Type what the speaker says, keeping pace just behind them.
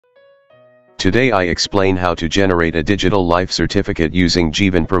Today I explain how to generate a digital life certificate using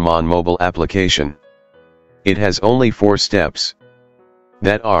Jeevan Praman mobile application. It has only 4 steps.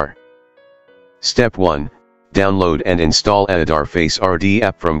 That are: Step 1. Download and install Aadar Face RD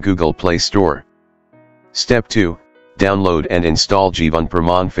app from Google Play Store. Step 2. Download and install Jeevan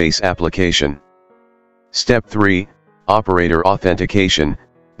Praman Face application. Step 3. Operator authentication.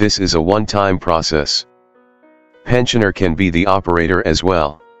 This is a one-time process. Pensioner can be the operator as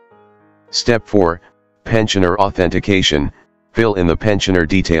well. Step 4. Pensioner authentication. Fill in the pensioner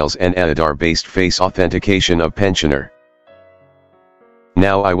details and Aadar-based face authentication of pensioner.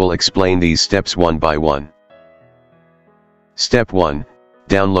 Now I will explain these steps one by one. Step 1.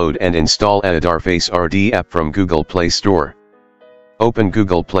 Download and install Aadar Face RD app from Google Play Store. Open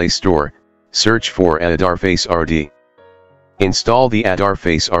Google Play Store, search for Aadar Face RD. Install the Aadar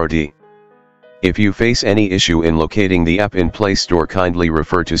Face RD. If you face any issue in locating the app in Play Store, kindly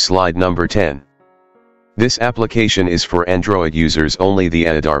refer to slide number 10. This application is for Android users only. The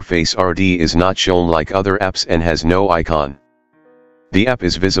Aadar Face RD is not shown like other apps and has no icon. The app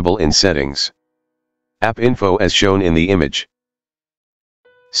is visible in settings. App info as shown in the image.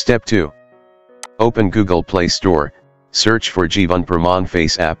 Step 2. Open Google Play Store, search for Jeevan Praman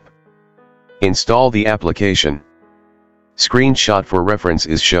Face app. Install the application. Screenshot for reference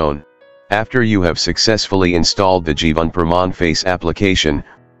is shown. After you have successfully installed the Jeevan Praman Face application,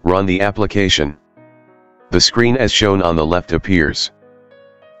 run the application. The screen as shown on the left appears.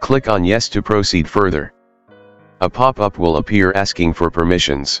 Click on Yes to proceed further. A pop-up will appear asking for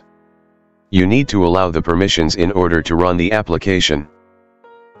permissions. You need to allow the permissions in order to run the application.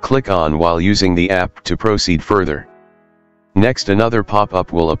 Click on while using the app to proceed further. Next, another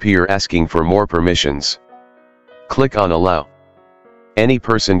pop-up will appear asking for more permissions. Click on Allow. Any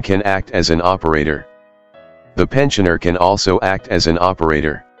person can act as an operator. The pensioner can also act as an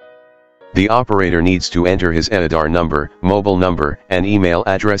operator. The operator needs to enter his Aadar number, mobile number, and email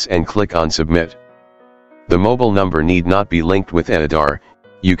address and click on Submit. The mobile number need not be linked with Aadar.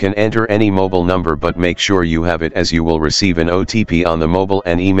 You can enter any mobile number, but make sure you have it, as you will receive an OTP on the mobile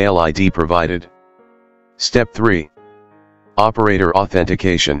and email ID provided. Step 3. Operator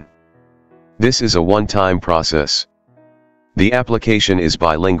authentication. This is a one-time process. The application is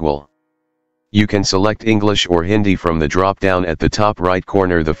bilingual. You can select English or Hindi from the drop-down at the top right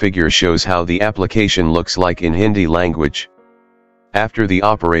corner. The figure shows how the application looks like in Hindi language. After the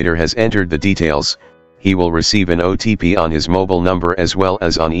operator has entered the details, he will receive an OTP on his mobile number as well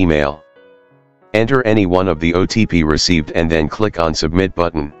as on email. Enter any one of the OTP received and then click on Submit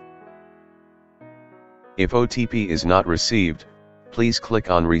button. If OTP is not received, please click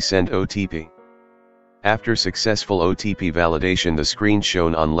on Resend OTP. After successful OTP validation, the screen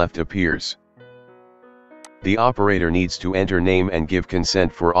shown on left appears. The operator needs to enter name and give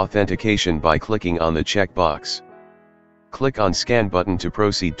consent for authentication by clicking on the checkbox. Click on Scan button to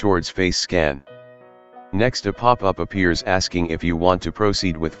proceed towards face scan. Next, a pop-up appears asking if you want to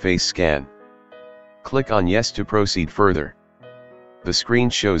proceed with face scan. Click on Yes to proceed further. The screen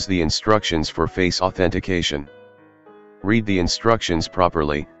shows the instructions for face authentication. Read the instructions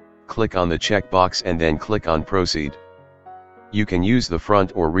properly, click on the checkbox and then click on Proceed. You can use the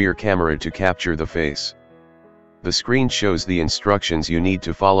front or rear camera to capture the face. The screen shows the instructions you need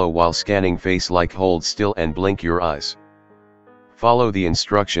to follow while scanning face, like hold still and blink your eyes. Follow the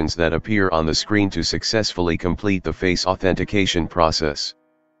instructions that appear on the screen to successfully complete the face authentication process.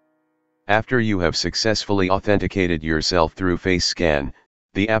 After you have successfully authenticated yourself through face scan,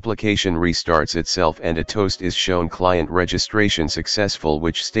 the application restarts itself and a toast is shown, client registration successful,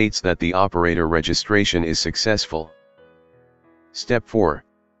 which states that the operator registration is successful. Step 4.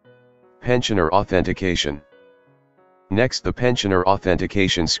 Pensioner authentication. Next, the pensioner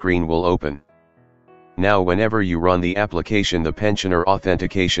authentication screen will open. Now whenever you run the application, the pensioner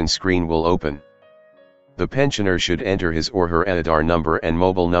authentication screen will open. The pensioner should enter his or her Aadar number and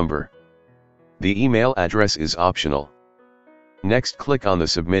mobile number. The email address is optional. Next, click on the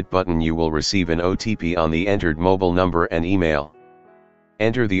Submit button. You will receive an OTP on the entered mobile number and email.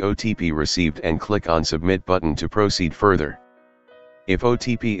 Enter the OTP received and click on Submit button to proceed further. If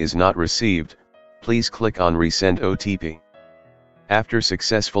OTP is not received, please click on Resend OTP. After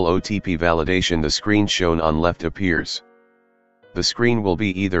successful OTP validation, the screen shown on left appears. The screen will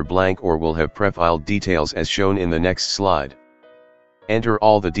be either blank or will have pre-filled details as shown in the next slide. Enter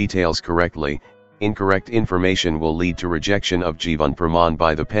all the details correctly. Incorrect information will lead to rejection of Jeevan Praman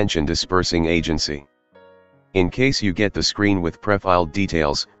by the pension dispersing agency. In case you get the screen with pre-filled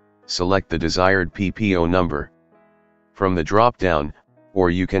details, select the desired PPO number. From the drop-down, or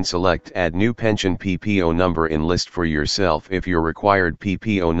you can select Add New Pension PPO Number in List for yourself if your required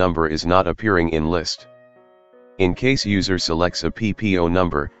PPO number is not appearing in list. In case user selects a PPO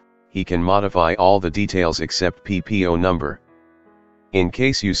number, he can modify all the details except PPO number. In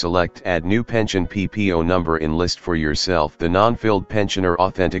case you select Add New Pension PPO Number in List for yourself, the non-filled pensioner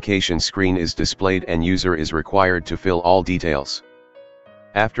authentication screen is displayed and user is required to fill all details.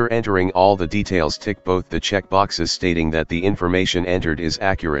 After entering all the details, tick both the checkboxes stating that the information entered is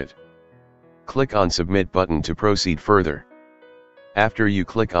accurate. Click on Submit button to proceed further. After you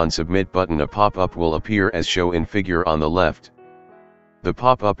click on Submit button, a pop-up will appear as shown in figure on the left. The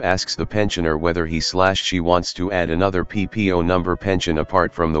pop-up asks the pensioner whether he/she wants to add another PPO number pension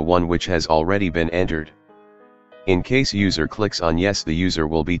apart from the one which has already been entered. In case user clicks on yes, the user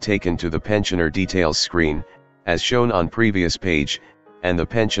will be taken to the pensioner details screen, as shown on previous page, and the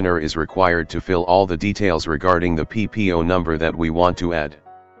pensioner is required to fill all the details regarding the PPO number that we want to add.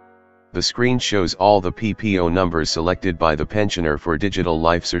 The screen shows all the PPO numbers selected by the pensioner for digital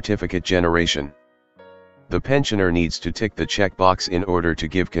life certificate generation. The pensioner needs to tick the checkbox in order to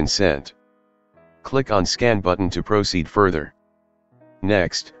give consent. Click on Scan button to proceed further.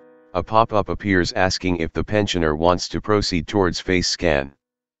 Next, a pop-up appears asking if the pensioner wants to proceed towards face scan.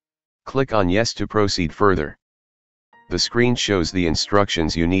 Click on Yes to proceed further. The screen shows the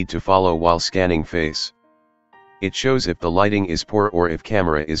instructions you need to follow while scanning face. It shows if the lighting is poor or if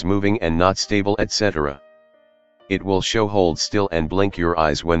camera is moving and not stable, etc. It will show hold still and blink your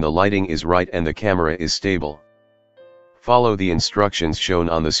eyes when the lighting is right and the camera is stable. Follow the instructions shown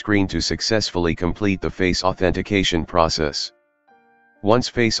on the screen to successfully complete the face authentication process. Once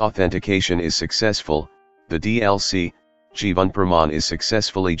face authentication is successful, the DLC, Jeevan Praman, is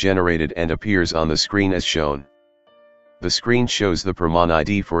successfully generated and appears on the screen as shown. The screen shows the Praman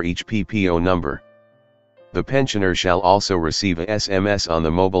ID for each PPO number. The pensioner shall also receive a SMS on the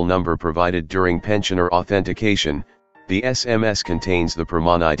mobile number provided during pensioner authentication. The SMS contains the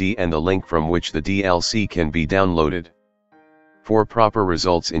Praman ID and the link from which the DLC can be downloaded. For proper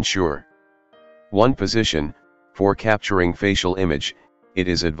results, ensure 1. Position. For capturing facial image, it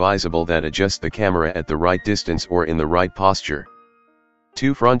is advisable that adjust the camera at the right distance or in the right posture.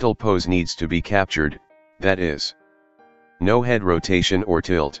 2. Frontal pose needs to be captured, that is, no head rotation or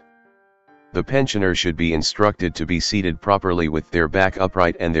tilt. The pensioner should be instructed to be seated properly with their back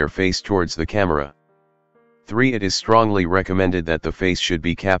upright and their face towards the camera. 3. It is strongly recommended that the face should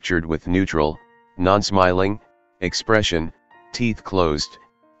be captured with neutral, non-smiling expression, teeth closed,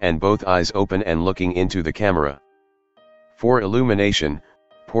 and both eyes open and looking into the camera. 4. Illumination.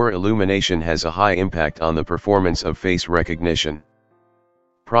 Poor illumination has a high impact on the performance of face recognition.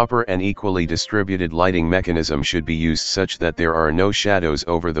 Proper and equally distributed lighting mechanism should be used such that there are no shadows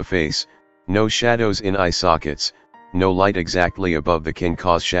over the face, no shadows in eye sockets, no light exactly above the can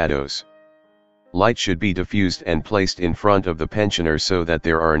cause shadows. Light should be diffused and placed in front of the pensioner so that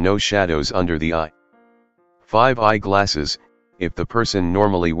there are no shadows under the eye. 5. Eyeglasses. If the person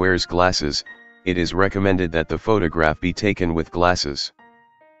normally wears glasses, it is recommended that the photograph be taken with glasses.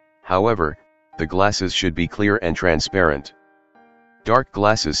 However, the glasses should be clear and transparent. Dark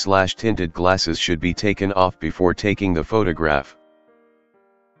glasses/tinted glasses should be taken off before taking the photograph.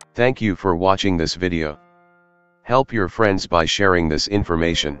 Thank you for watching this video. Help your friends by sharing this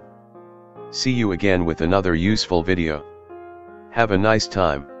information. See you again with another useful video. Have a nice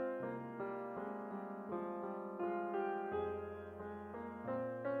time.